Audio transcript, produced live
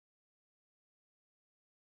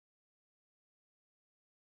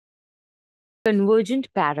Convergent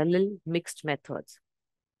Parallel Mixed Methods.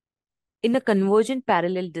 In a convergent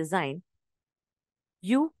parallel design,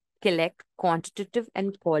 you collect quantitative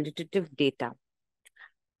and qualitative data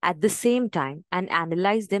at the same time and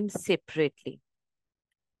analyze them separately.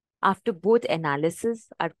 After both analyses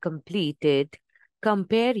are completed,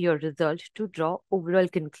 compare your result to draw overall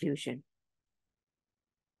conclusion.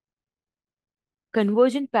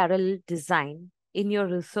 Convergent parallel design. In your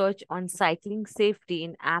research on cycling safety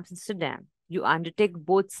in Amsterdam, you undertake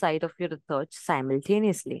both sides of your research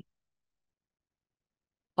simultaneously.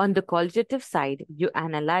 On the qualitative side, you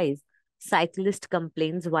analyze cyclist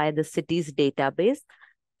complaints via the city's database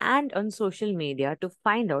and on social media to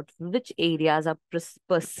find out which areas are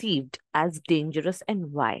perceived as dangerous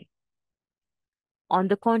and why. On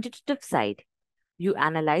the quantitative side, you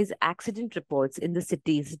analyze accident reports in the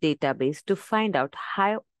city's database to find out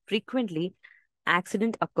how frequently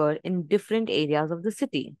accidents occur in different areas of the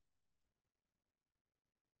city.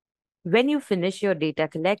 When you finish your data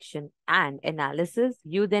collection and analysis,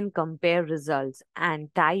 you then compare results and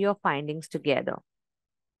tie your findings together.